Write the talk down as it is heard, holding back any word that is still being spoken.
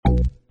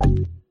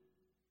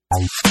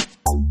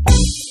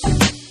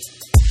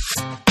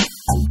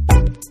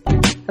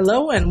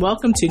Hello and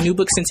welcome to New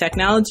Books in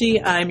Technology.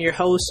 I'm your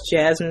host,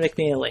 Jasmine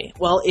McNeely.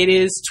 Well, it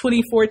is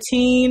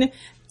 2014,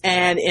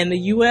 and in the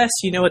U.S.,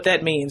 you know what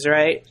that means,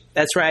 right?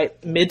 That's right,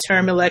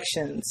 midterm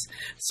elections.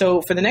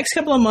 So for the next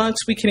couple of months,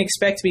 we can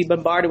expect to be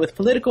bombarded with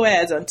political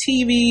ads on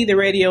TV, the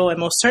radio, and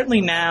most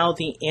certainly now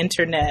the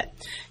internet.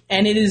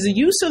 And it is the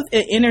use of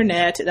the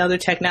internet and other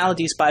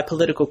technologies by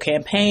political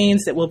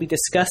campaigns that we'll be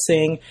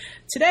discussing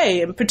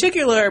today, in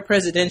particular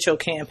presidential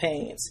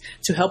campaigns.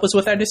 To help us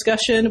with our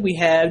discussion, we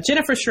have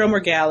Jennifer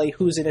Stromer-Galley,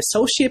 who's an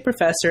associate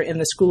professor in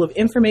the School of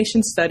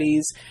Information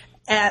Studies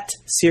at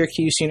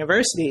Syracuse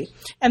University,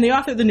 and the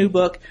author of the new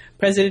book,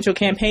 Presidential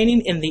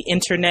Campaigning in the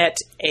Internet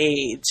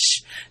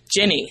Age.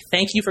 Jenny,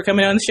 thank you for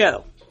coming on the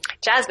show.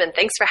 Jasmine,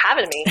 thanks for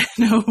having me.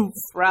 No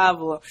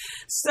problem.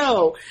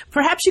 So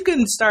perhaps you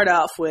can start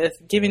off with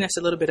giving us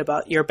a little bit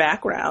about your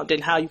background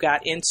and how you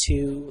got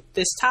into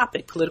this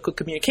topic, political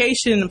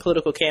communication and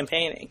political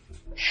campaigning.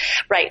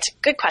 Right.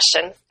 Good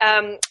question.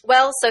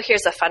 So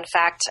here's a fun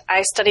fact.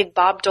 I studied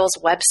Bob Dole's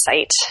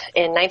website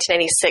in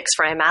 1996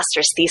 for my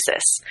master's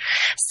thesis.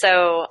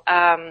 So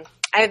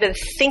I've been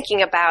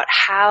thinking about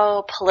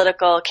how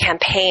political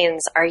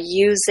campaigns are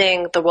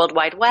using the World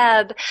Wide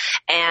Web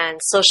and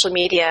social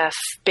media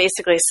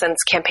basically since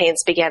campaigns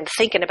began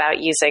thinking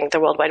about using the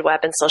World Wide Web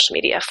and social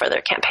media for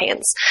their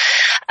campaigns.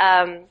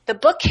 The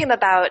book came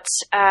about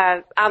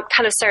kind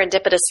of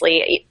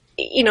serendipitously.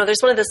 You know,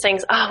 there's one of those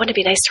things, wouldn't it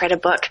be nice to write a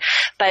book?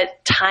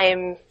 But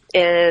time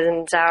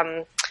and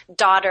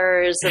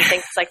daughters and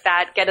things like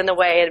that get in the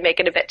way and make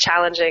it a bit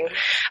challenging.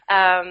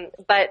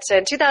 But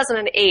in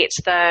 2008,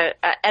 the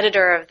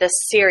editor of this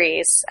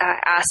series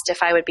asked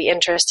if I would be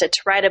interested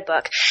to write a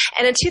book.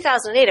 And in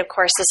 2008, of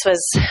course, this was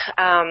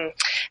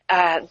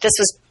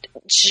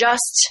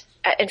just,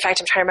 in fact,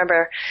 I'm trying to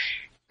remember,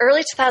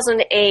 early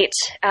 2008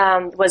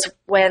 was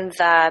when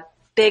the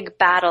big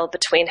battle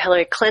between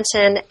Hillary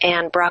Clinton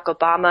and Barack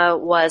Obama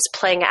was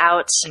playing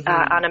out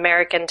on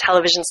American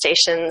television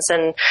stations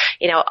and,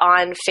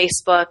 on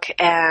Facebook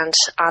and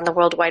on the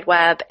World Wide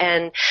Web.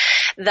 And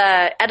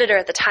the editor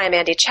at the time,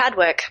 Andy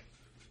Chadwick,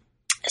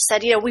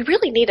 said, we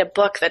really need a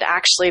book that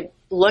actually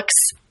looks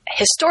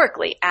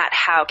historically at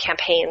how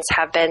campaigns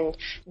have been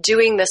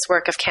doing this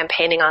work of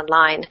campaigning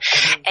online.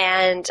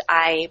 And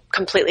I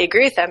completely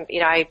agree with them.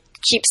 I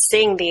keep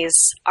seeing these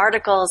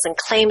articles and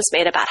claims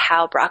made about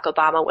how Barack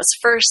Obama was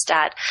first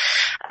at,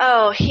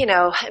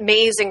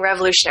 amazing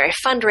revolutionary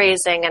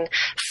fundraising and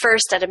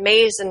first at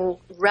amazing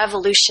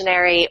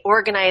revolutionary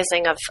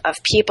organizing of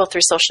people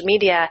through social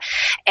media.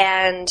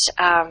 And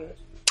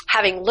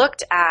having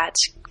looked at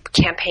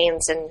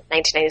campaigns in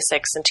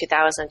 1996 and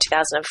 2000,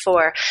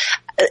 2004,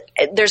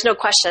 there's no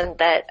question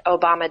that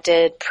Obama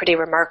did pretty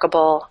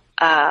remarkable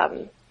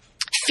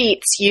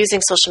feats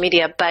using social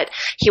media, but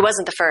he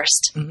wasn't the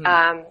first.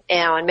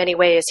 In many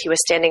ways, he was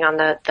standing on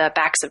the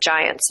backs of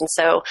giants. And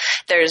so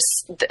there's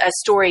a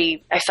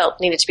story I felt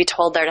needed to be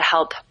told there to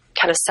help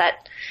kind of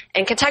set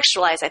and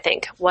contextualize, I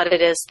think, what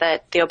it is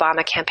that the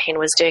Obama campaign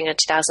was doing in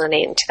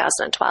 2008 and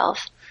 2012.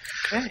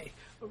 Okay.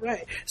 All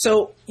right.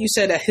 So you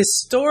said a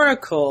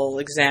historical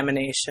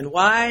examination.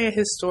 Why a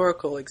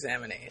historical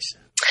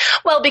examination?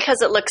 Well,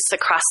 because it looks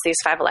across these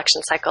 5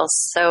 election cycles.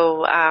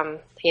 So,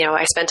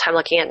 I spent time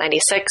looking at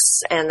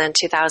 96 and then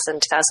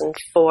 2000,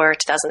 2004,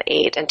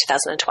 2008, and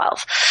 2012.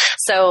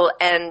 So,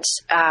 and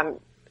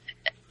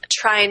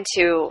trying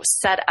to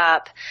set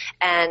up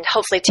and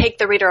hopefully take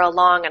the reader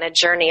along on a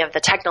journey of the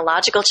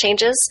technological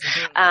changes,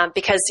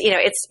 because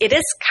it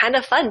is kind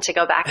of fun to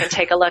go back and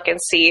take a look and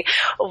see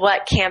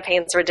what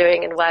campaigns were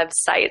doing in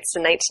websites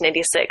in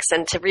 1986,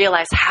 and to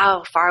realize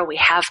how far we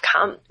have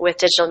come with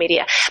digital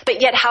media,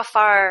 but yet how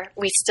far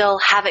we still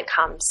haven't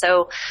come.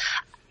 So,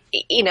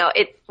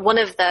 one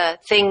of the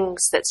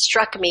things that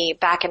struck me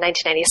back in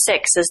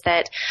 1996 is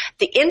that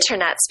the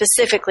internet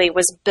specifically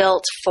was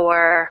built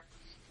for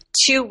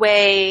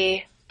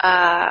two-way,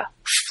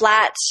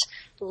 flat,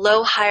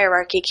 low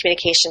hierarchy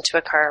communication to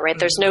occur, right?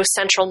 There's no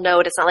central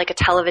node. It's not like a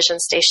television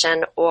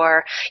station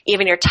or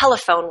even your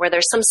telephone where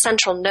there's some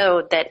central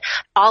node that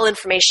all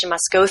information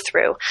must go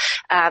through.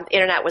 The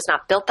internet was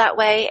not built that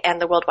way,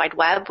 and the World Wide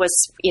Web was,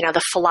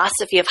 the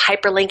philosophy of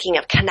hyperlinking,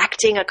 of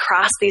connecting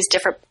across these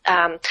different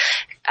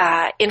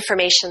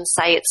information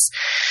sites.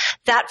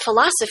 That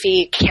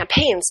philosophy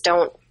campaigns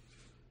don't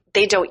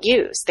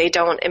use, they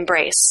don't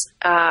embrace.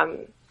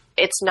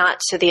 It's not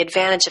to the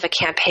advantage of a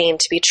campaign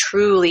to be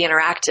truly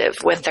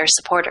interactive with their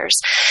supporters.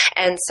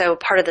 And so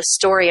part of the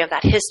story of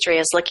that history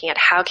is looking at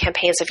how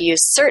campaigns have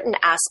used certain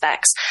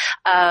aspects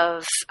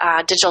of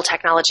digital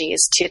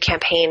technologies to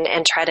campaign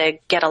and try to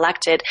get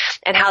elected,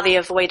 and how they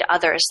avoid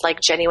others, like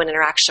genuine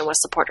interaction with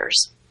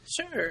supporters.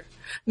 Sure.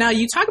 Now,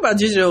 you talk about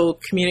digital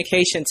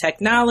communication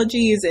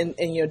technologies and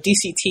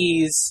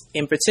DCTs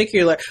in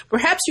particular.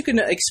 Perhaps you can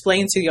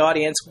explain to the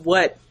audience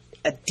what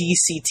a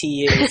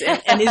DCT is,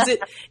 and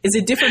is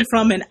it different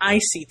from an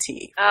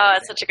ICT? Oh,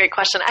 that's such a great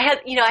question. I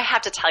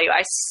have to tell you,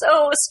 I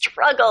so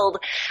struggled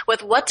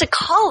with what to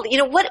call.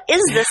 What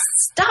is this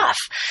stuff?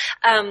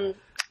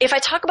 If I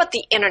talk about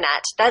the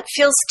internet, that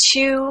feels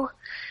too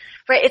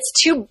Right. It's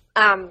too,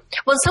 well,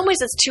 in some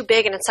ways it's too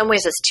big and in some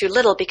ways it's too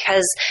little,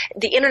 because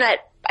the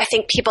internet, I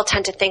think people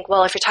tend to think,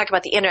 well, if you're talking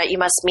about the internet, you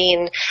must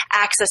mean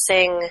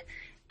accessing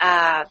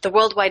the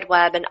World Wide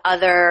Web and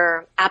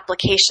other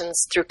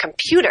applications through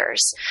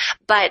computers.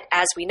 But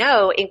as we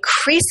know,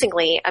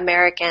 increasingly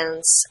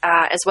Americans,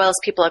 as well as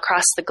people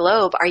across the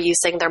globe, are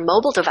using their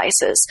mobile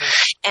devices.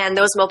 And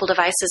those mobile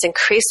devices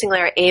increasingly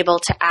are able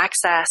to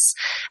access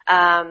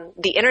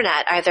the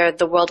internet, either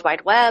the World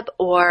Wide Web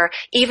or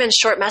even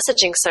short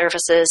messaging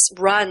services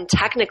run,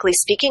 technically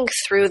speaking,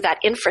 through that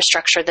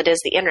infrastructure that is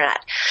the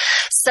internet.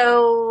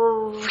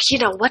 So,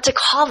 what to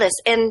call this?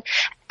 And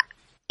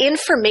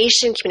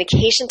information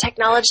communication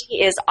technology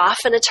is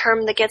often a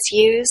term that gets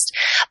used,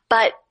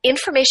 but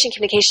information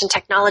communication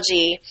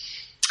technology,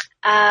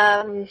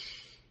 I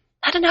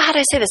don't know how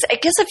to say this. I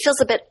guess it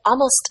feels a bit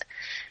almost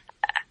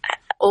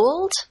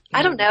old.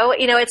 I don't know.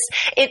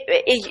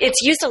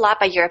 It's used a lot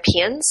by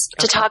Europeans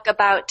to talk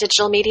about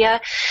digital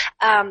media.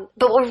 But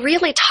what we're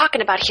really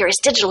talking about here is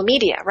digital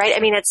media, right? I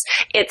mean, it's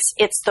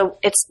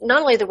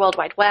not only the World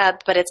Wide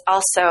Web, but it's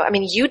also,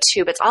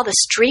 YouTube, it's all the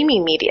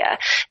streaming media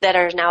that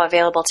are now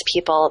available to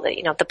people.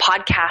 The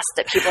podcast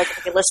that people are going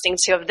to be listening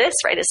to of this,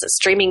 right, is a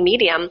streaming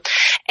medium,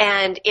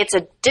 and it's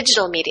a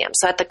digital medium.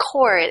 So at the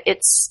core,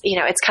 it's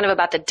kind of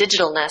about the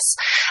digitalness.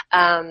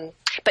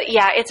 But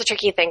yeah, it's a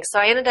tricky thing. So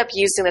I ended up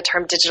using the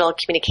term digital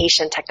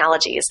communication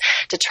technologies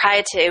to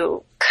try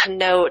to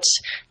connote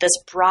this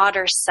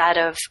broader set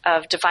of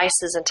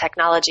devices and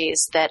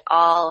technologies that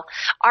all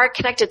are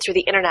connected through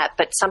the internet,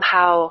 but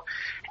somehow,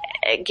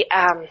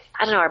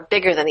 are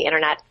bigger than the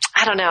internet.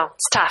 I don't know.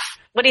 It's tough.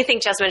 What do you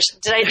think, Jasmine?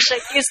 Should I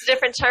use a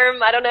different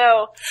term? I don't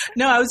know.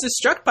 No, I was just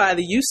struck by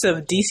the use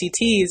of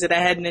DCTs that I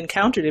hadn't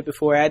encountered it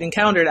before. I'd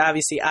encountered,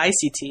 obviously,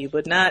 ICT,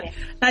 but not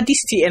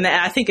DCT. And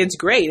I think it's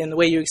great. And the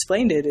way you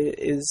explained it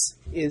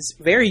is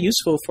very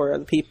useful for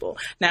other people.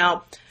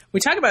 Now,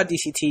 we talk about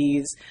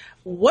DCTs.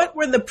 What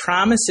were the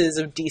promises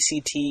of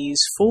DCTs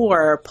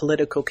for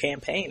political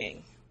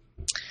campaigning?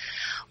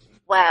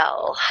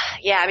 Well,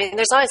 yeah,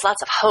 there's always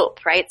lots of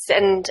hope, right?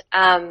 And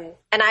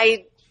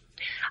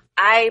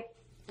I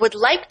would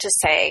like to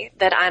say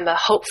that I'm a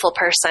hopeful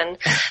person,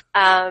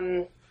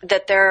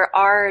 that there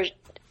are,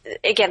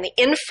 again, the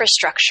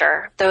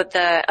infrastructure,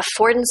 the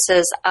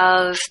affordances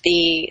of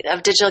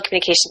digital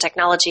communication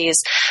technologies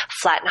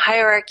flatten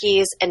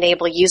hierarchies,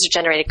 enable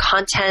user-generated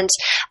content.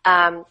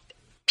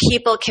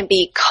 People can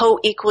be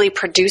co-equally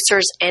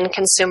producers and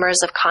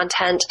consumers of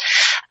content.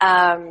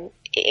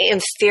 In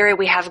theory,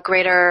 we have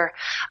greater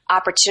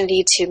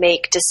opportunity to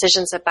make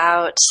decisions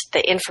about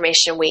the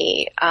information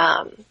we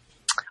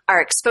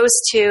are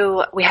exposed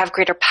to. We have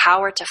greater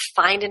power to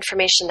find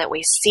information that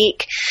we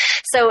seek.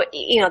 So,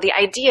 the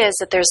idea is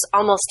that there's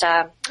almost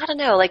a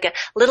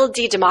little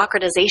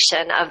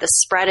de-democratization of the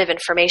spread of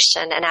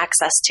information and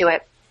access to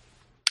it.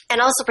 And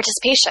also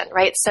participation,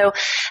 right? So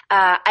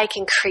I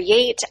can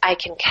create, I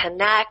can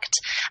connect,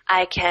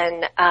 I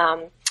can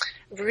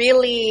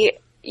really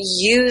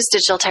use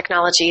digital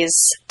technologies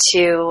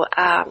to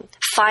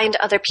find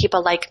other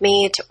people like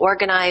me, to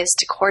organize,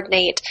 to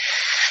coordinate.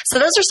 So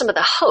those are some of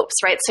the hopes,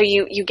 right? So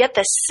you get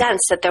this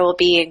sense that there will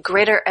be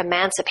greater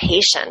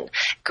emancipation,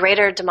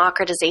 greater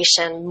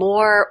democratization,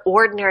 more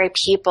ordinary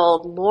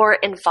people, more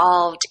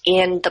involved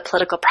in the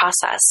political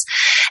process.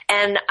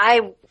 And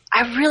I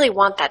really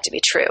want that to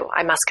be true,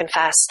 I must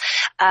confess.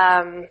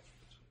 And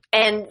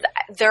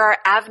there are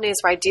avenues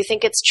where I do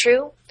think it's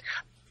true,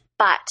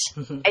 but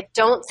I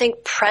don't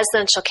think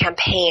presidential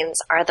campaigns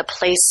are the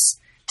place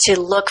to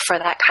look for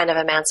that kind of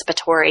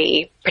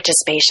emancipatory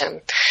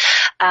participation.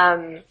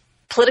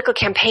 Political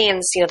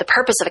campaigns, the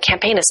purpose of a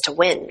campaign is to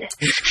win.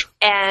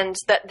 And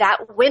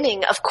that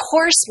winning, of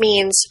course,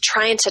 means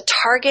trying to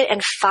target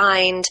and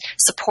find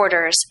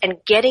supporters and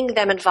getting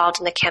them involved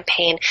in the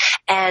campaign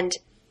and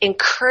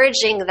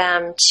encouraging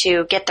them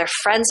to get their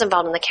friends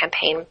involved in the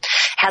campaign.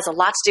 Has a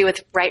lot to do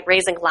with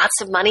raising lots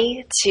of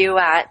money to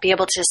be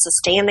able to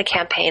sustain the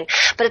campaign.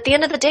 But at the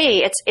end of the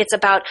day, it's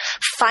about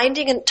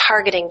finding and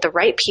targeting the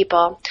right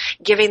people,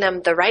 giving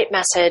them the right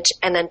message,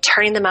 and then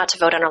turning them out to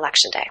vote on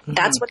election day. Mm-hmm.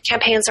 That's what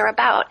campaigns are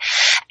about.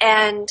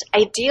 And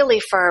ideally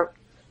for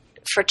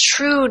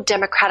true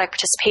democratic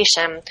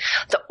participation,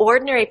 the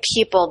ordinary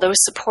people, those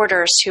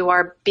supporters who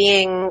are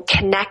being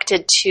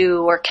connected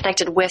to or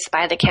connected with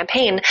by the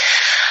campaign,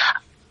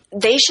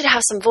 they should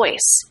have some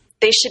voice.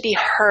 They should be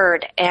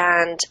heard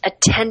and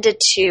attended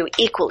to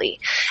equally.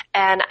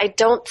 And I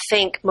don't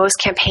think most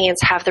campaigns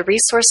have the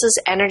resources,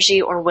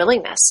 energy, or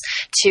willingness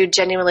to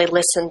genuinely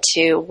listen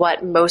to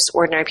what most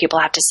ordinary people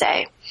have to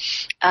say.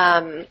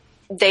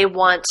 They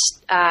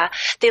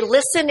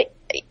listen.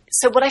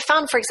 So what I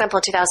found, for example,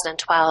 in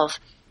 2012,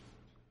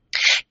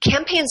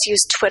 campaigns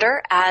used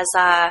Twitter as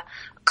a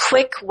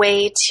quick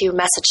way to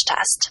message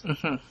test.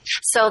 Mm-hmm.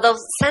 So they'll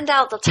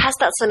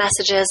test out some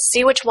messages,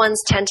 see which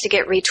ones tend to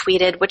get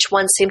retweeted, which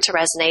ones seem to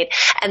resonate,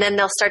 and then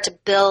they'll start to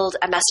build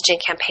a messaging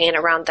campaign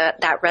around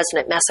that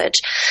resonant message.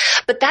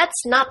 But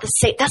that's not the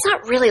same. That's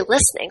not really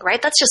listening,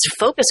 right? That's just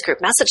focus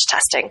group message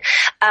testing.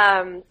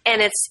 And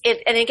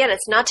again,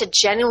 it's not to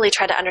genuinely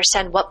try to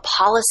understand what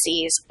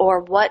policies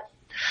or what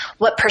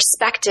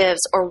perspectives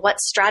or what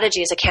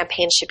strategies a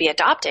campaign should be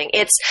adopting.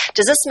 It's,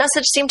 does this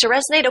message seem to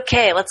resonate?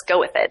 Okay, let's go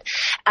with it.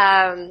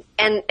 And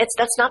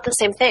that's not the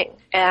same thing.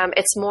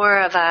 It's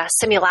more of a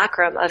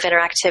simulacrum of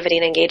interactivity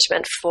and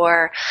engagement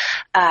for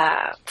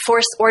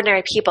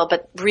ordinary people,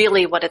 but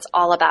really what it's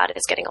all about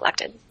is getting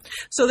elected.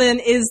 So then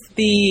is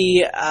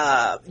the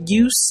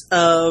use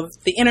of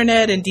the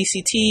internet and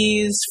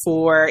DCTs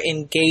for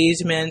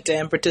engagement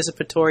and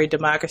participatory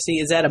democracy,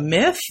 is that a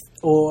myth,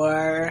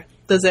 or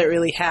does that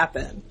really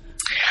happen?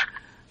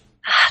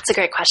 That's a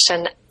great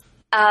question.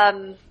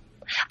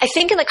 I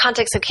think in the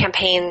context of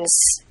campaigns,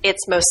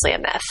 it's mostly a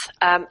myth.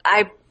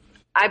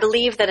 I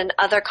believe that in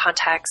other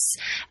contexts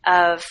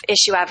of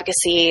issue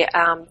advocacy,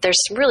 there's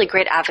some really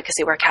great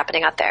advocacy work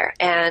happening out there.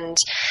 And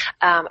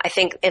I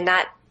think in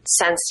that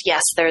sense,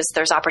 yes,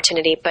 there's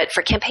opportunity. But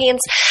for campaigns,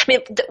 I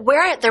mean,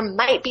 where there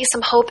might be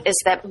some hope is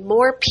that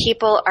more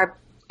people are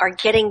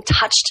getting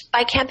touched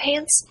by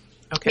campaigns.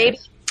 Okay. Maybe.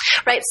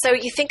 Right. So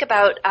you think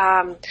about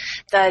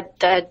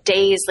the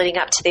days leading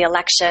up to the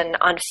election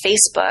on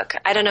Facebook.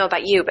 I don't know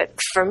about you, but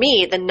for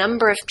me, the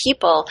number of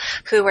people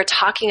who were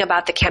talking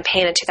about the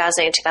campaign in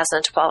 2008 and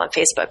 2012 on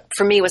Facebook,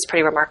 for me, was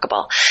pretty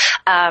remarkable.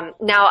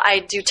 Now,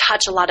 I do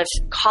touch a lot of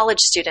college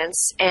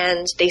students,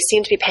 and they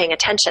seem to be paying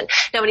attention.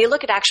 Now, when you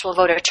look at actual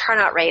voter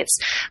turnout rates,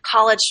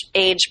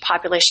 college-age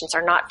populations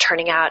are not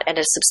turning out at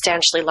a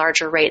substantially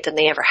larger rate than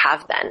they ever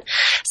have been.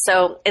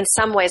 So in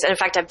some ways, and in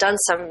fact, I've done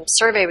some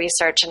survey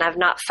research, and I've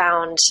not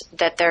found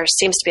that there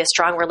seems to be a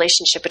strong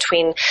relationship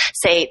between,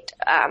 say,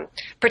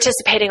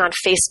 participating on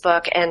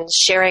Facebook and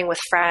sharing with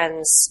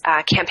friends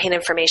campaign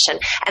information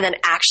and then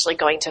actually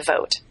going to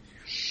vote.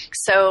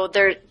 So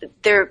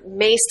there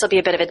may still be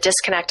a bit of a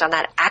disconnect on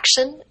that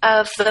action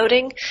of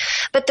voting,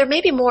 but there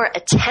may be more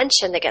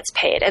attention that gets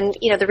paid. And,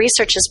 the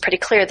research is pretty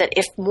clear that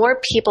if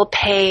more people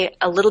pay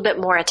a little bit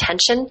more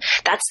attention,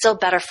 that's still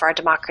better for our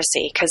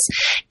democracy, because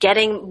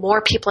getting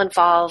more people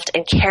involved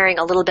and caring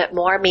a little bit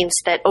more means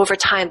that over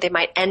time they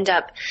might end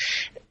up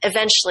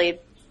eventually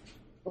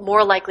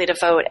more likely to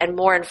vote and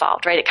more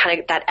involved, right? It kind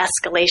of that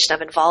escalation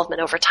of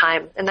involvement over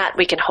time, and that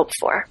we can hope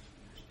for.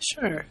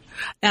 Sure.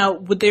 Now,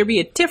 would there be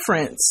a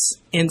difference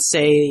in,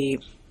 say,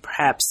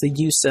 perhaps the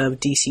use of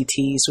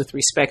DCTs with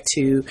respect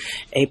to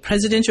a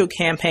presidential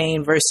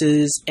campaign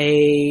versus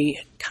a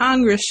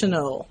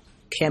congressional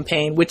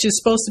campaign, which is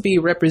supposed to be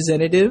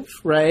representative,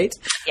 right?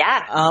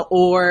 Yeah.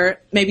 Or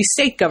maybe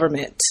state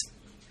government?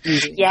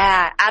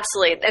 Yeah,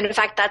 absolutely. And in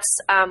fact, that's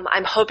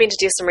I'm hoping to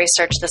do some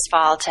research this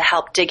fall to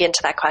help dig into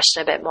that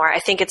question a bit more. I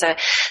think it's a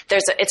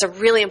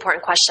really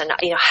important question.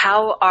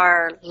 How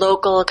are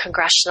local,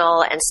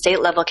 congressional, and state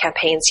level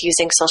campaigns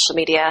using social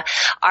media?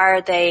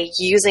 Are they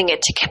using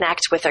it to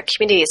connect with their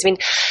communities? I mean,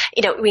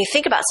 when you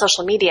think about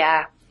social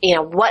media,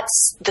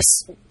 what's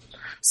this?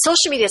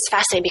 Social media is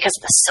fascinating because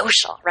of the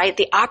social, right?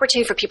 The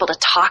opportunity for people to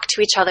talk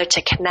to each other,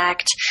 to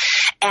connect,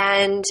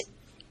 and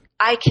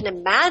I can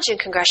imagine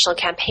congressional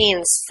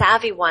campaigns,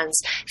 savvy ones,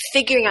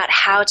 figuring out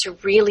how to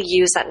really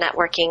use that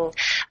networking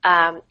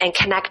and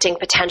connecting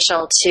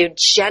potential to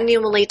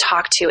genuinely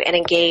talk to and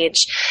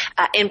engage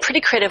in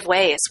pretty creative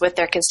ways with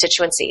their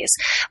constituencies.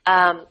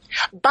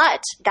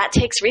 But that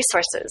takes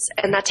resources,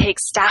 and that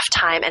takes staff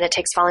time, and it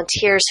takes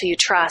volunteers who you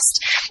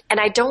trust. And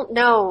I don't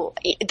know,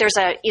 there's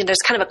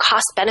kind of a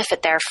cost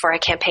benefit there for a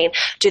campaign.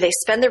 Do they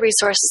spend the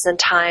resources and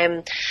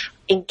time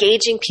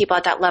engaging people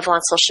at that level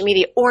on social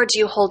media, or do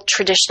you hold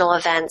traditional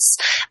events,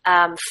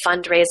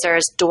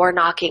 fundraisers, door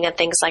knocking, and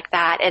things like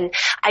that? And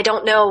I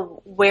don't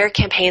know where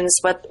campaigns,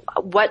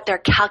 what their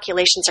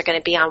calculations are going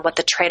to be on what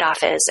the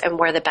trade-off is and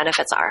where the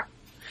benefits are.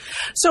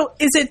 So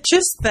is it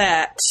just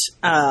that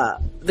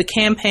the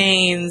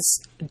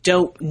campaigns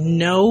don't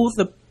know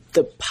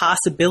the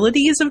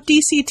possibilities of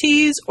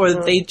DCTs, or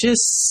they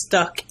just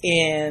stuck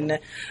in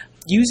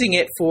using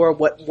it for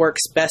what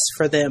works best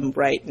for them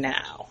right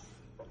now?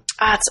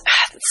 It's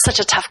such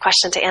a tough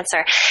question to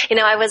answer.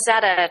 I was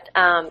at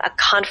a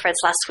conference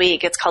last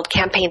week. It's called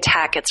Campaign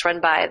Tech. It's run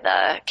by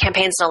the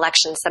Campaigns and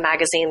Elections, the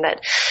magazine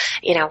that,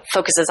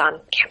 focuses on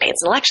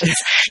campaigns and elections.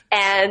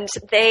 And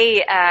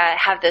they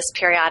have this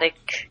periodic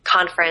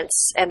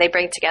conference, and they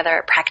bring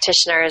together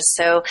practitioners,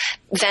 so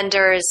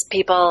vendors,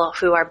 people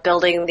who are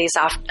building these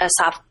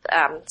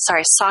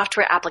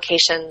software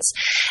applications,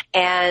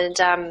 and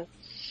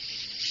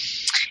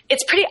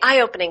it's pretty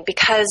eye-opening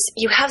because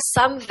you have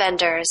some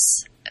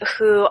vendors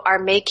who are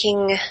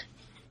making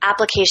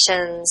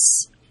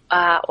applications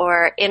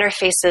or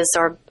interfaces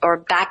or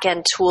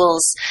back-end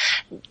tools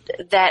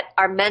that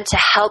are meant to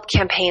help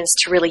campaigns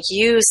to really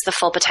use the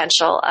full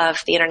potential of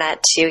the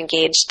internet to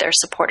engage their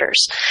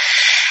supporters.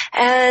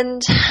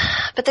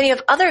 But then you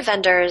have other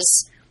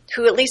vendors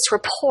who at least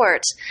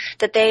report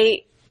that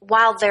they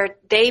while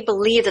they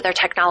believe that their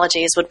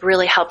technologies would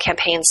really help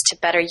campaigns to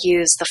better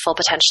use the full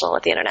potential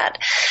of the internet,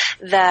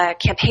 the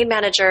campaign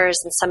managers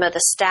and some of the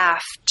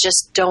staff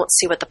just don't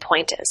see what the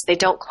point is. They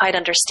don't quite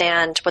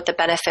understand what the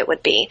benefit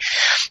would be.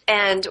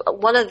 And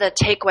one of the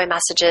takeaway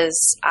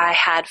messages I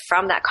had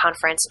from that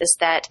conference is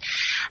that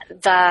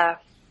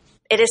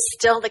it is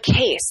still the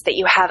case that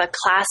you have a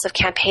class of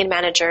campaign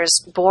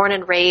managers born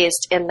and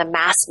raised in the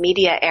mass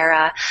media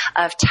era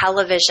of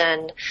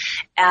television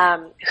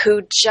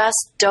who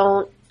just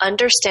don't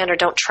understand or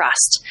don't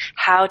trust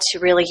how to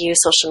really use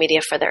social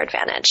media for their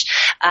advantage.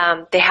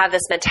 They have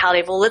this mentality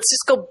of, well, let's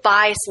just go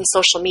buy some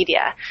social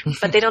media,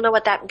 but they don't know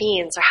what that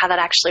means or how that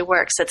actually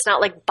works. It's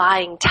not like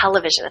buying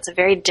television. It's a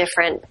very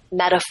different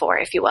metaphor,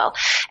 if you will,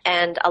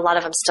 and a lot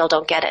of them still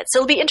don't get it. So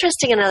it'll be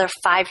interesting in another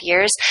 5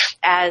 years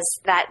as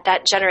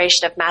that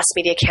generation of mass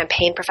media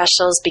campaign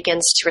professionals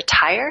begins to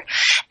retire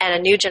and a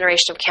new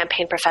generation of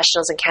campaign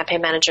professionals and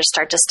campaign managers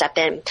start to step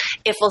in,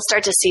 if we'll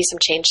start to see some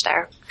change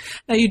there.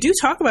 Now, you do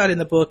talk about in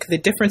the book the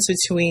difference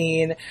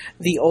between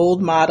the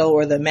old model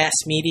or the mass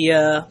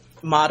media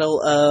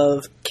model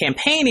of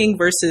campaigning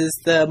versus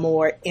the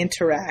more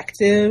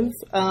interactive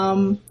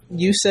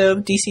use of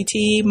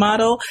DCT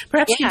model.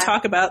 Perhaps you can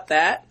talk about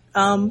that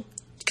because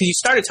you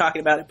started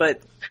talking about it,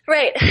 but...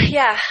 Right,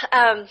 yeah.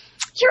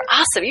 You're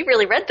awesome. You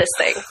really read this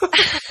thing.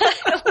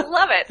 I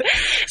love it.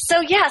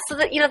 So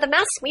the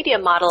mass media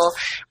model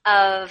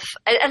of,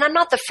 and I'm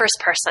not the first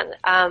person.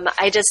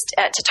 I just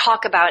to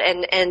talk about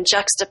and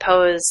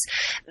juxtapose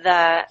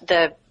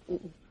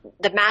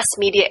the mass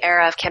media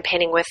era of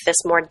campaigning with this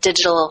more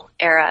digital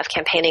era of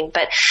campaigning.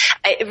 But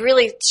it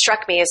really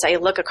struck me as I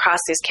look across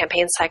these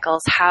campaign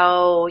cycles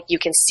how you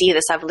can see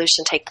this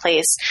evolution take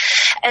place.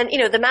 And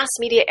the mass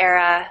media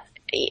era,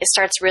 it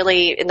starts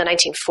really in the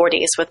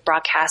 1940s with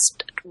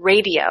broadcast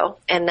radio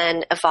and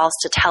then evolves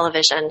to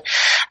television.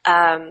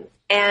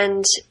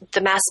 And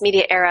the mass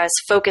media era is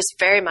focused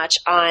very much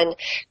on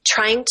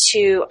trying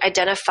to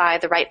identify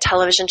the right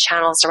television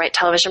channels, the right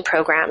television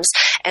programs,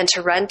 and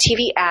to run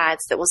TV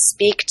ads that will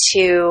speak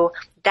to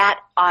that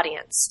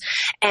audience.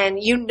 And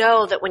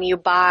that when you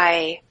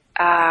buy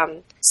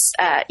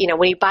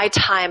when you buy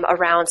time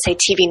around, say,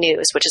 TV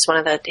news, which is one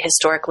of the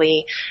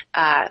historically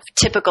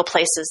typical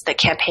places that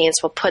campaigns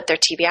will put their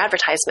TV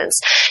advertisements,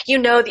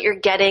 that you're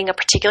getting a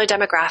particular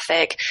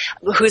demographic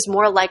who's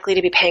more likely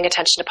to be paying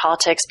attention to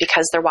politics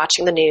because they're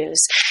watching the news.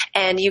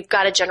 And you've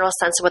got a general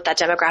sense of what that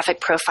demographic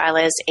profile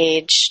is: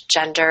 age,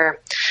 gender,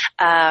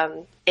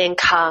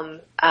 income,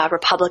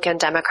 Republican,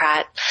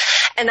 Democrat.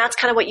 And that's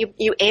kind of what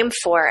you aim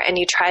for, and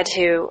you try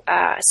to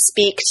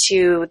speak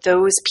to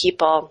those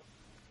people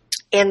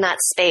in that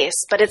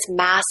space, but it's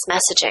mass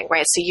messaging,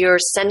 right? So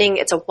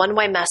it's a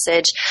one-way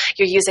message.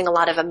 You're using a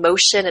lot of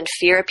emotion and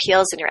fear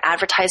appeals in your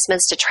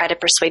advertisements to try to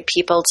persuade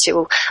people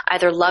to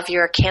either love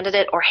your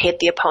candidate or hate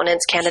the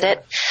opponent's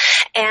candidate.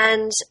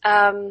 And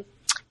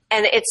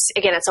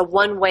it's a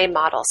one-way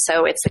model.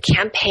 So it's the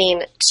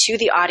campaign to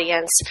the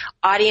audience.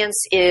 Audience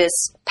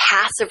is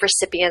passive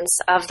recipients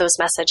of those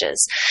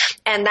messages.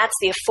 And that's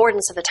the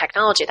affordance of the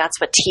technology. That's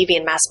what TV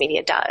and mass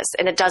media does.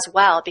 And it does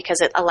well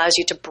because it allows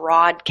you to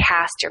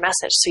broadcast your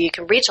message. So you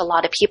can reach a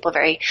lot of people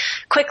very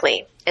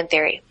quickly, in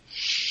theory.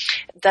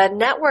 The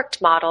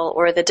networked model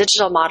or the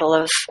digital model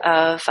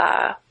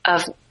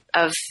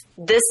of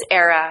this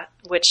era,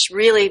 which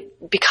really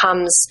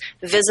becomes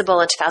visible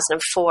in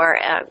 2004.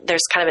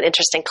 There's kind of an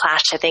interesting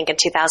clash, I think, in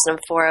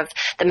 2004 of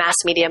the mass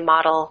media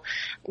model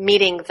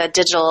meeting the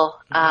digital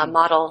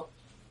model.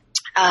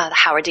 The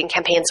Howard Dean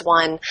campaign's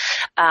one.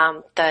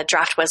 The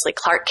Draft Wesley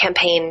Clark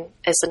campaign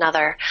is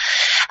another.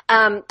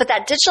 But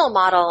that digital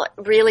model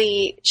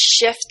really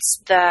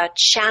shifts the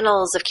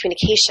channels of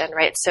communication,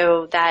 right?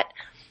 So that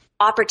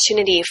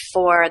opportunity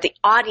for the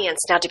audience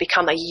now to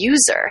become a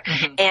user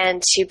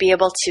and to be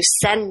able to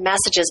send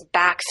messages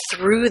back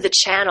through the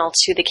channel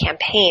to the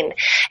campaign.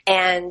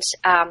 And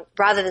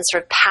rather than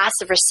sort of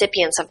passive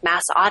recipients of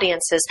mass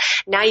audiences,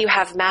 now you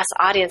have mass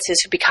audiences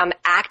who become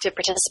active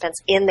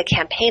participants in the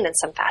campaign in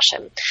some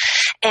fashion.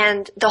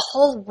 And the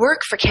whole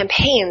work for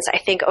campaigns, I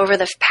think, over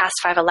the past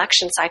 5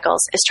 election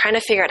cycles is trying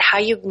to figure out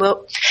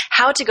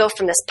how to go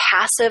from this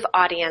passive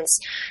audience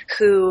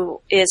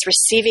who is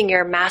receiving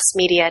your mass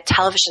media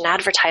television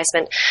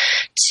advertisement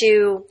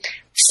to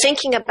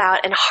thinking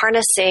about and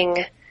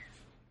harnessing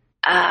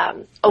I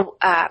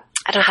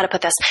don't know how to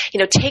put this,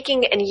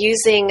 taking and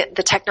using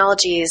the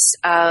technologies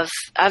of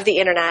the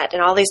internet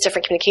and all these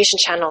different communication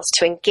channels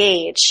to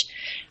engage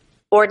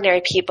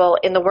ordinary people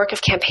in the work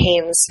of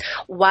campaigns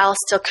while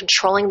still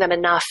controlling them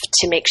enough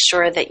to make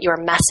sure that your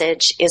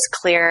message is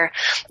clear,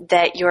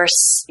 that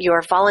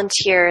your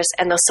volunteers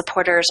and those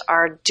supporters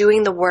are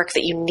doing the work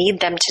that you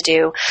need them to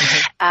do,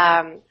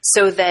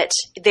 so that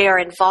they are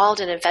involved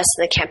and invest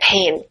in the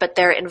campaign, but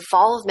their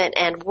involvement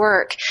and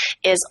work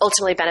is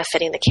ultimately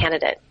benefiting the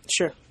candidate.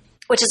 Sure.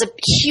 which is a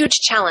huge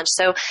challenge.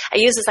 So I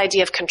use this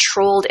idea of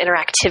controlled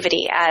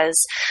interactivity as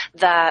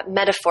the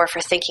metaphor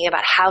for thinking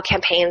about how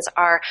campaigns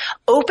are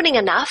opening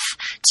enough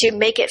to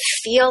make it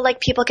feel like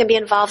people can be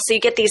involved. So you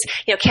get these,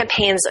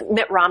 campaigns.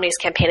 Mitt Romney's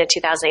campaign in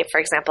 2008, for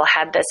example,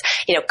 had this,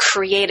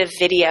 creative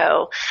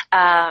video,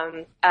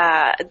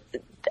 a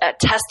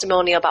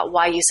testimonial about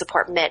why you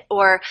support Mitt,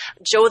 or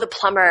Joe the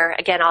Plumber,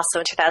 again, also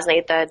in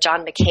 2008, the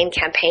John McCain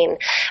campaign,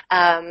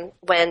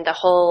 when the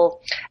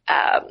whole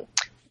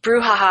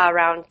brouhaha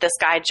around this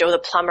guy, Joe the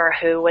Plumber,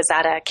 who was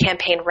at a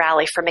campaign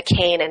rally for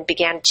McCain and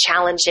began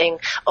challenging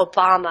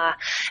Obama.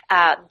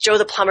 Joe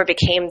the Plumber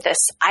became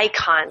this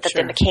icon that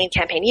the McCain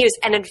campaign used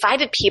and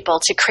invited people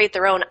to create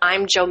their own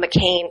I'm Joe the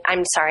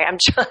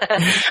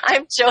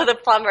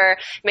Plumber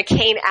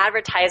McCain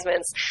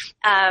advertisements.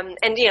 So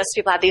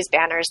people have these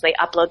banners, they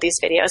upload these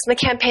videos, and the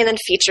campaign then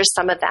features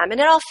some of them,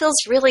 and it all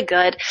feels really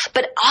good.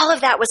 But all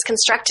of that was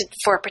constructed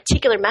for a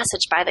particular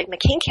message by the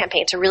McCain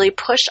campaign to really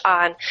push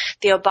on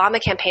the Obama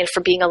campaign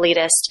for being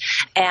elitist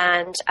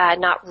and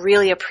not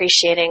really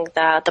appreciating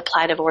the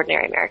plight of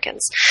ordinary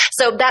Americans.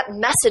 So that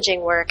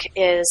messaging work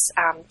is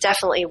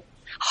definitely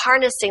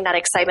harnessing that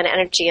excitement and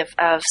energy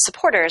of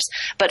supporters,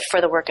 but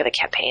for the work of the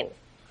campaign.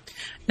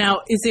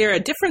 Now, is there a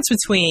difference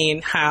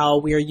between how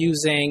we are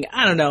using,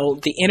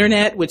 the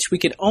internet, which we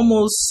could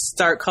almost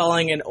start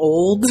calling an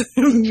old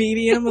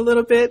medium a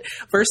little bit,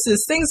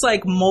 versus things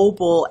like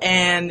mobile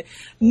and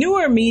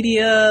newer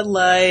media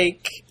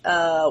like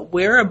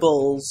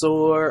wearables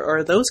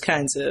or those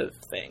kinds of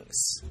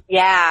things?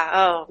 Yeah.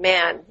 Oh,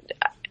 man.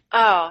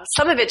 Oh,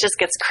 some of it just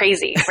gets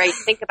crazy, right?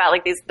 Think about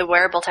the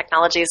wearable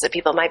technologies that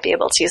people might be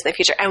able to use in the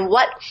future. And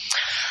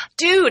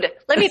dude,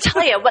 let me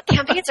tell you, what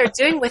campaigns are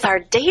doing with our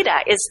data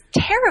is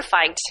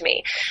terrifying to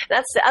me.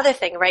 That's the other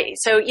thing, right?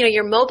 So,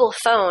 your mobile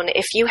phone,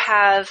 if you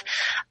have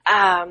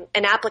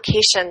an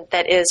application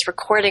that is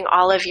recording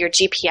all of your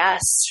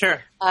GPS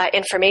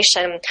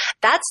information,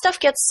 that stuff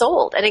gets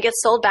sold, and it gets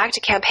sold back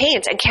to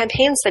campaigns, and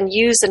campaigns then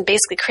use and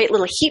basically create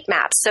little heat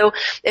maps. So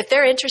if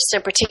they're interested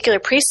in a particular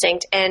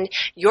precinct and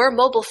your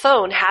mobile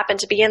phone happened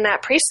to be in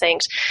that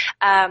precinct,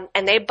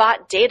 and they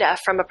bought data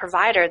from a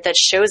provider that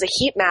shows a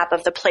heat map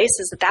of the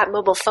places that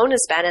mobile phone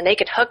has been, and they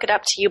could hook it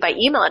up to you by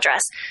email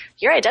address,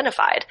 you're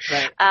identified.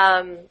 Right.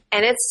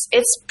 And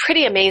it's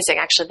pretty amazing,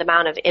 actually, the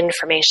amount of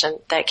information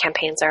that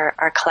campaigns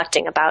are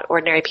collecting about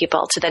ordinary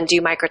people to then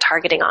do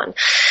micro-targeting on.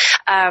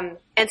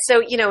 And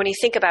so,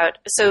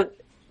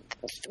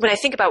 when I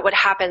think about what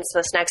happens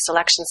this next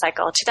election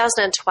cycle,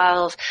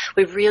 2012,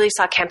 we really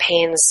saw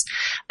campaigns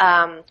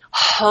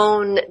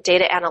hone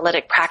data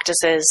analytic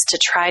practices to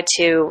try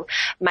to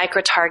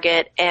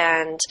micro-target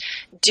and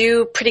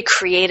do pretty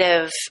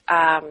creative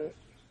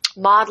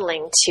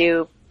modeling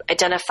to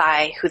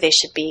identify who they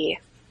should be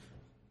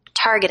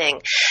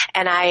targeting.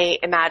 And I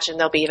imagine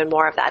there'll be even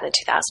more of that in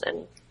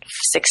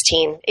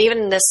 2016, even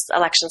in this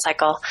election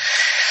cycle.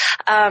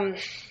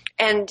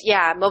 And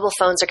mobile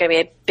phones are going to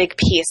be a big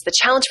piece. The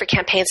challenge for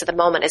campaigns at the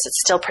moment is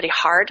it's still pretty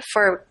hard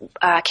for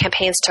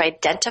campaigns to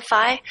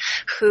identify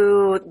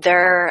who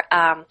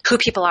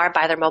people are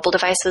by their mobile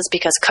devices,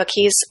 because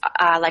cookies,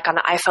 like on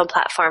the iPhone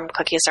platform,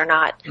 cookies are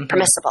not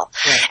permissible.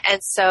 Right.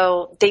 And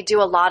so they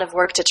do a lot of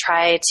work to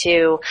try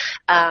to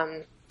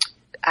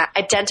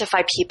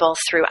identify people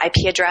through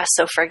IP address.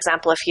 So, for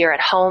example, if you're at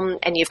home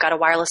and you've got a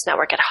wireless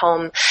network at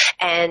home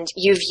and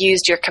you've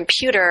used your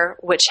computer,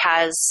 which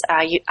has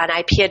an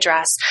IP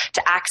address,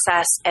 to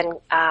access and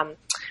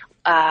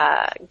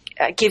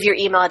give your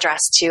email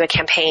address to a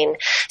campaign.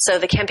 So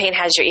the campaign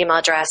has your email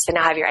address, they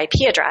now have your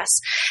IP address,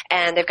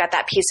 and they've got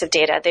that piece of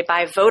data. They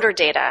buy voter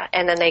data,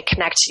 and then they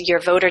connect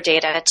your voter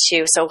data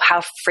to, so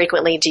how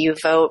frequently do you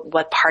vote?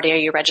 What party are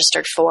you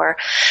registered for?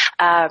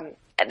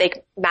 They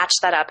match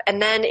that up.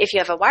 And then if you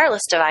have a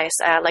wireless device,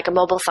 like a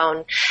mobile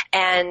phone,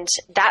 and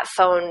that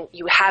phone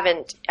you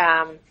haven't,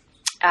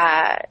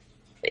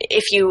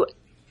 if you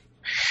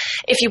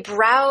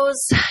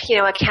browse,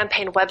 a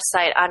campaign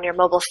website on your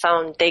mobile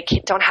phone, they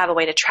don't have a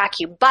way to track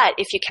you. But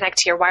if you connect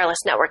to your wireless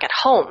network at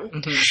home,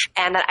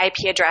 and that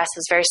IP address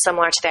is very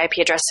similar to the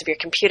IP address of your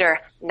computer,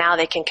 now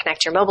they can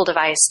connect your mobile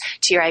device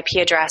to your IP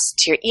address,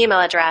 to your email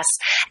address,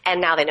 and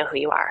now they know who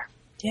you are.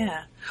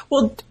 Yeah.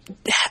 Well,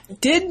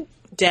 did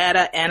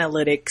data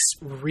analytics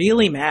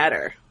really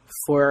matter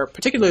for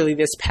particularly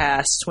this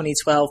past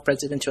 2012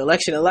 presidential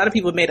election? A lot of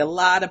people made a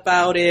lot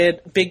about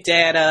it, big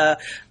data,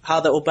 how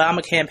the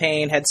Obama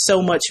campaign had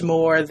so much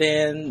more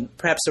than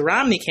perhaps the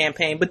Romney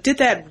campaign, but did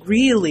that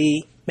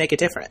really make a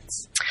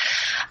difference?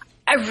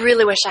 I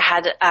really wish I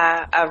had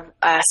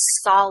a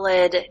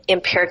solid,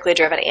 empirically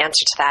driven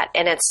answer to that.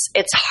 And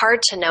it's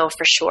hard to know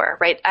for sure,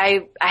 right?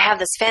 I have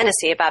this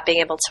fantasy about being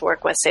able to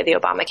work with, say, the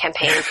Obama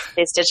campaign,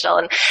 Face Digital,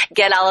 and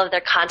get all of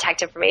their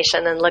contact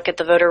information and look at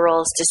the voter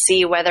rolls to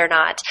see whether or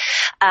not,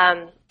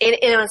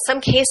 in some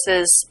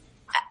cases,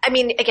 I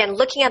mean, again,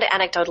 looking at it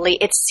anecdotally,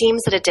 it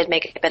seems that it did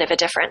make a bit of a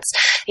difference.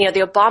 You know,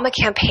 the Obama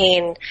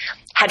campaign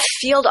had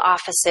field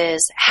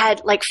offices,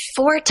 had like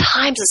 4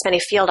 times as many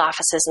field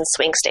offices in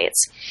swing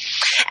states.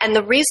 And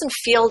the reason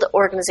field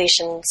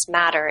organizations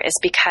matter is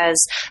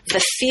because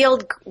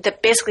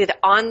basically the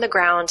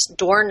on-the-ground,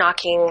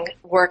 door-knocking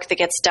work that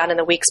gets done in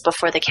the weeks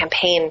before the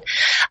campaign,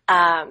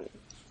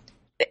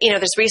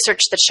 there's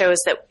research that shows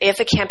that if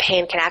a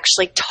campaign can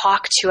actually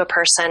talk to a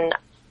person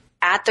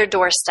at their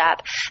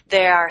doorstep,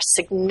 they are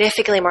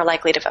significantly more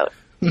likely to vote.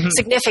 Mm-hmm.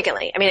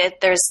 Significantly. I mean,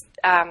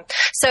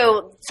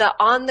 so the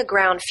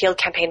on-the-ground field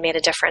campaign made a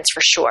difference for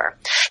sure.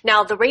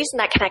 Now, the reason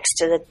that connects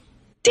to the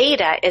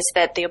data is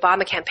that the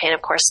Obama campaign,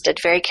 of course, did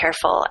very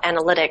careful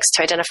analytics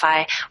to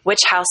identify which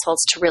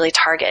households to really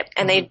target.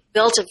 And mm-hmm. they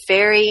built a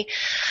very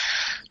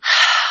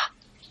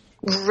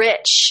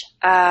rich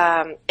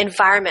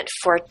environment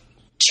for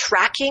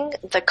tracking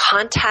the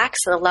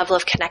contacts and the level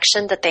of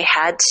connection that they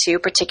had to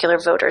particular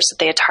voters that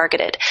they had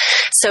targeted.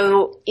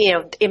 So,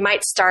 it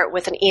might start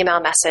with an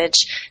email message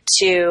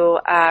to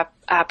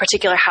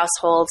particular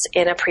households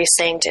in a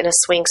precinct, in a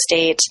swing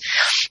state,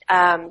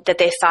 that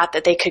they thought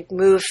that they could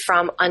move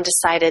from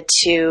undecided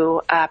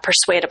to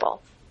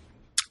persuadable.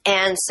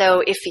 And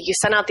so if you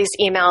send out these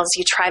emails,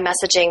 you try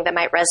messaging that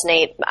might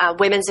resonate.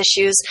 Women's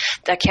issues,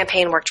 the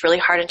campaign worked really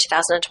hard in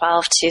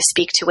 2012 to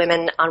speak to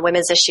women on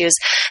women's issues.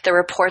 There were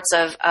reports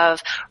of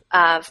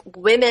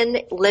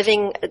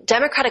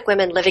Democratic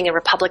women living in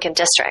Republican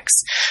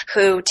districts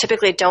who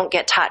typically don't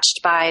get touched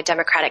by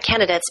Democratic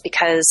candidates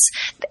because,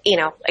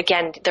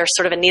 again, they're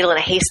sort of a needle in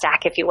a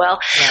haystack, if you will.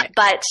 Right.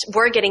 But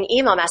we're getting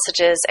email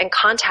messages and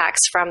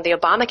contacts from the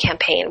Obama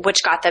campaign,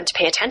 which got them to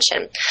pay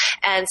attention.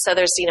 And so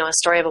there's, a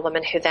story of a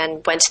woman who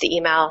then went from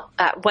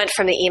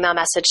the email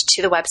message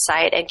to the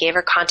website and gave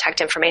her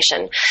contact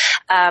information.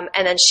 And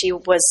then she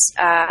was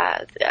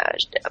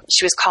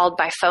called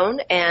by phone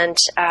and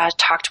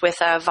talked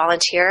with a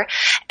volunteer.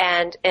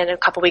 And in a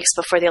couple weeks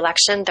before the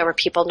election, there were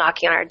people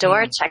knocking on our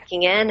door, mm-hmm.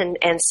 checking in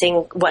and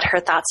seeing what her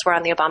thoughts were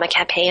on the Obama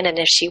campaign and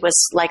if she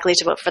was likely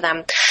to vote for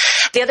them.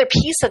 The other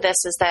piece of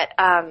this is that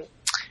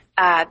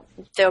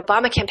the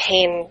Obama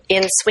campaign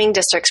in swing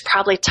districts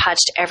probably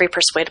touched every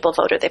persuadable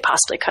voter they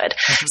possibly could.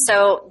 Mm-hmm.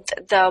 So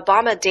the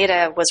Obama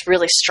data was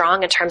really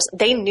strong in terms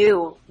they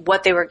knew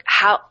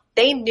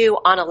they knew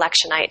on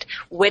election night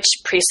which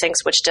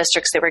precincts, which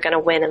districts they were going to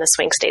win in the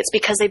swing states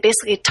because they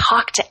basically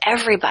talked to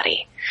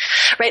everybody,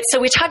 right? So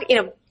we talk,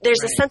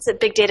 there's right. a sense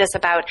that big data is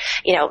about,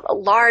 a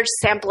large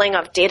sampling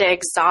of data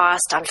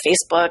exhaust on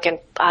Facebook and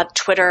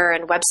Twitter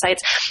and websites.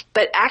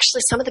 But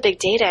actually some of the big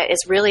data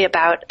is really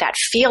about that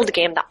field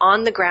game, the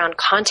on-the-ground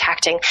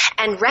contacting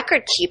and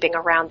record keeping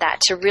around that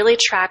to really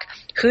track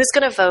who's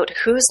going to vote,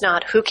 who's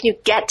not, who can you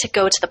get to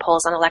go to the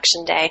polls on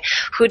election day,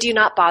 who do you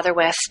not bother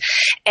with.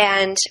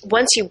 And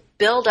once you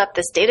build up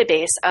this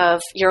database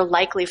of your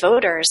likely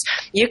voters,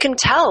 you can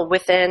tell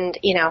within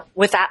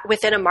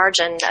a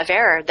margin of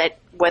error that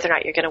whether or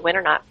not you're going to win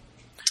or not.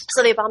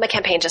 So the Obama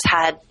campaign just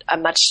had a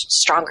much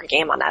stronger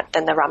game on that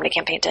than the Romney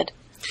campaign did.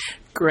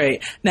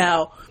 Great.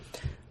 Now,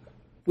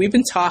 we've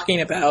been talking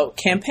about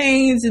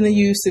campaigns and the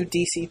use of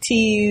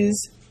DCTs.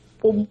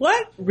 Well,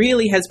 what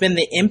really has been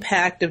the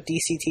impact of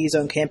DCTs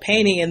on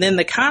campaigning? And then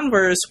the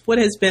converse, what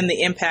has been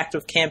the impact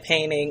of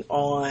campaigning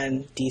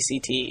on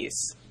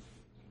DCTs?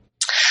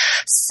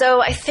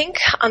 So I think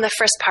on the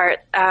first part,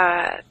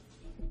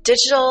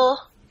 digital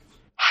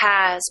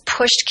has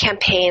pushed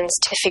campaigns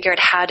to figure out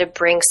how to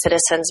bring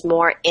citizens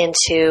more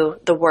into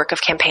the work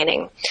of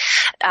campaigning.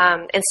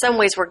 In some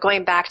ways, we're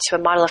going back to a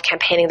model of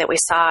campaigning that we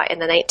saw in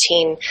the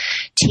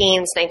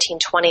 19-teens,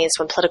 1920s,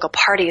 when political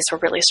parties were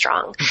really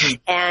strong. Mm-hmm.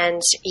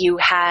 And you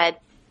had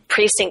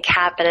precinct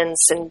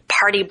captains and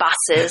party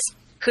bosses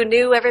who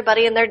knew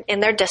everybody in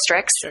their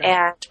districts sure.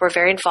 and were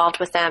very involved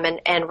with them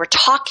and were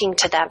talking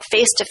to them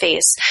face to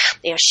face,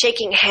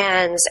 shaking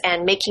hands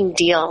and making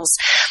deals.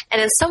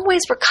 And in some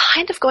ways, we're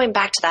kind of going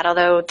back to that,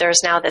 although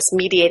there's now this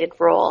mediated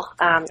role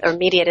or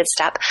mediated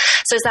step.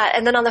 So is that,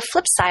 and then on the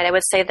flip side, I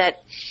would say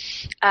that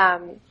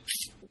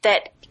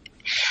that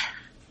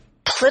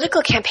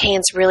political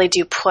campaigns really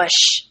do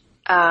push.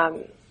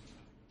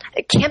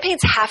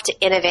 Campaigns have to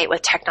innovate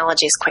with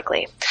technologies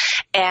quickly,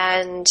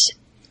 and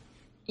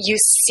you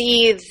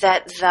see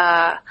that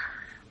the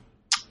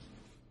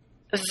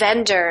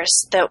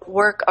vendors that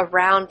work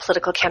around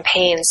political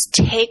campaigns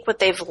take what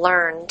they've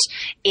learned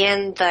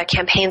in the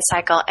campaign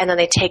cycle and then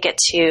they take it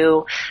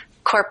to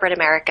corporate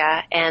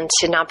America and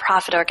to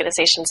nonprofit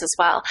organizations as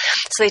well.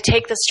 So they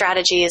take the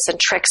strategies and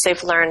tricks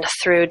they've learned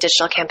through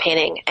digital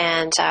campaigning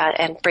and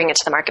bring it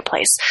to the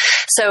marketplace.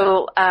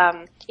 So,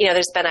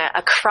 there's been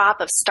a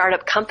crop of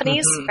startup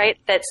companies, mm-hmm. right,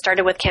 that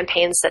started with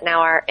campaigns that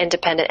now are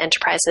independent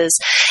enterprises.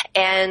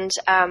 And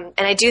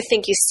I do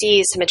think you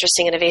see some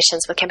interesting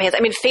innovations with campaigns. I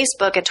mean,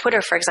 Facebook and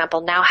Twitter, for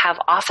example, now have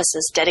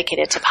offices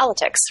dedicated to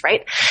politics,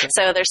 right? Okay.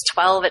 So there's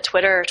 12 at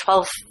Twitter,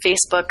 12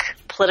 Facebook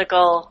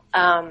political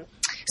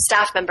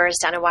staff members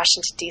down in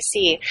Washington,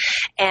 D.C.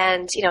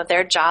 And,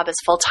 their job is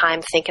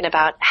full-time thinking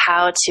about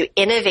how to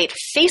innovate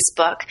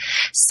Facebook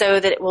so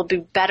that it will be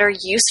better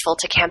useful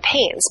to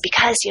campaigns.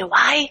 Because,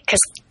 why? Because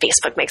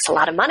Facebook makes a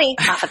lot of money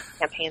off of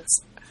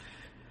campaigns.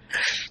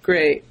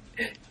 Great.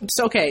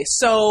 So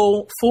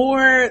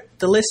for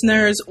the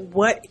listeners,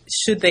 what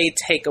should they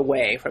take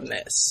away from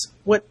this?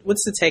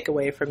 What's the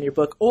takeaway from your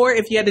book? Or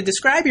if you had to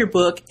describe your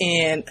book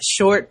in a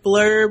short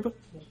blurb,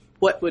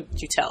 what would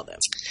you tell them?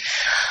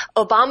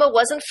 Obama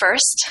wasn't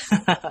first,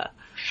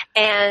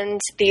 and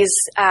these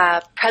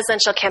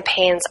presidential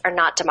campaigns are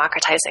not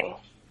democratizing.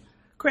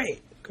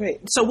 Great.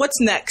 So what's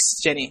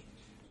next, Jenny?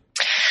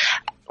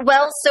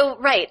 Well,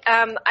 right.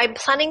 I'm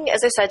planning,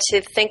 as I said,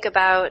 to think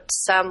about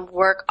some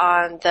work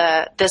on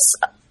this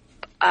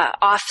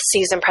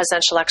off-season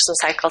presidential election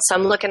cycle. So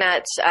I'm looking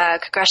at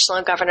congressional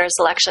and governor's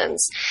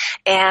elections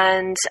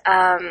and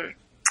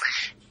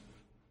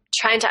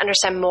trying to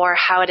understand more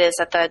how it is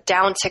at the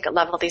down ticket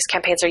level these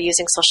campaigns are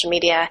using social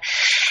media,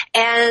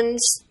 and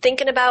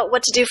thinking about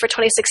what to do for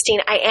 2016.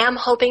 I am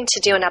hoping to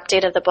do an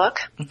update of the book,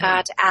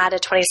 to add a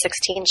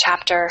 2016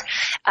 chapter,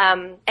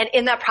 and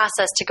in that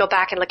process to go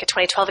back and look at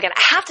 2012 again.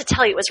 I have to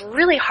tell you, it was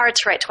really hard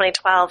to write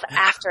 2012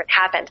 after it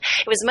happened.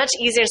 It was much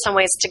easier in some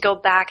ways to go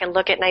back and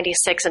look at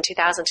 96 and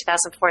 2000,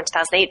 2004, and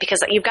 2008, because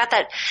you have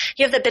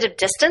that bit of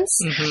distance,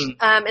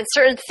 and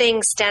certain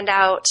things stand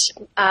out.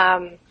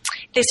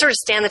 They sort of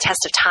stand the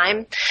test of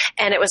time,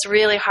 and it was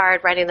really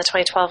hard writing the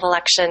 2012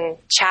 election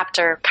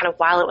chapter kind of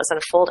while it was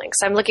unfolding.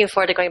 So I'm looking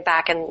forward to going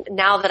back, and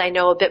now that I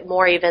know a bit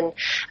more even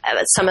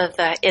some of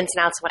the ins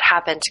and outs of what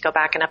happened, to go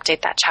back and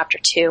update that chapter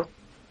too.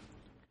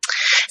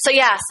 So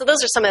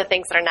those are some of the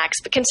things that are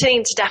next, but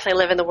continuing to definitely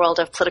live in the world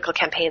of political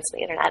campaigns and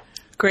the internet.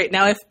 Great.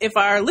 Now, if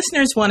our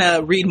listeners want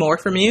to read more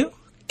from you,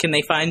 can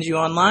they find you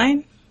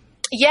online?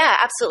 Yeah,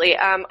 absolutely.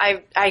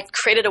 I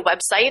created a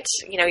website.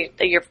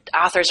 Your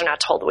authors are not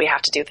told that we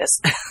have to do this.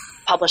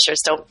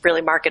 Publishers don't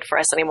really market for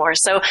us anymore.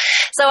 So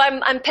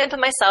I'm pimping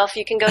myself.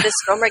 You can go to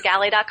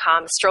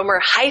Stromer-Galley.com,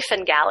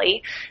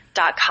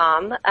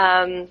 Stromer-Galley.com,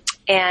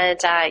 and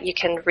you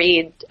can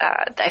read.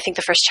 I think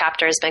the first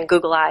chapter has been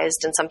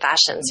Googleized in some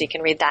fashion, so you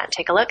can read that and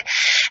take a look.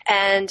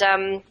 And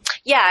and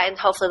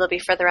hopefully there'll be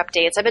further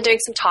updates. I've been doing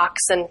some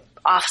talks and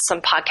off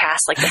some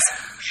podcasts like this,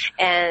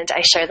 and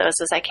I share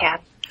those as I can.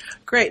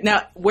 Great.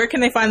 Now, where can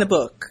they find the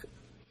book?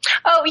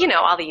 Oh,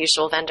 all the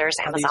usual vendors,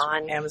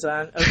 Amazon.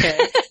 Okay.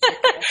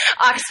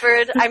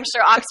 Oxford. I'm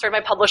sure Oxford,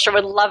 my publisher,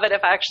 would love it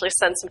if I actually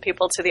sent some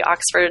people to the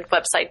Oxford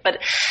website. But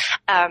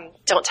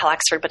don't tell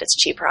Oxford, but it's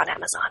cheaper on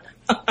Amazon.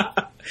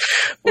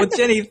 Well,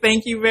 Jenny,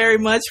 thank you very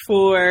much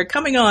for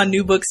coming on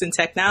New Books in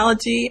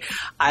Technology.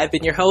 I've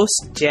been your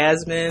host,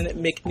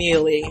 Jasmine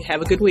McNeely.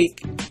 Have a good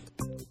week.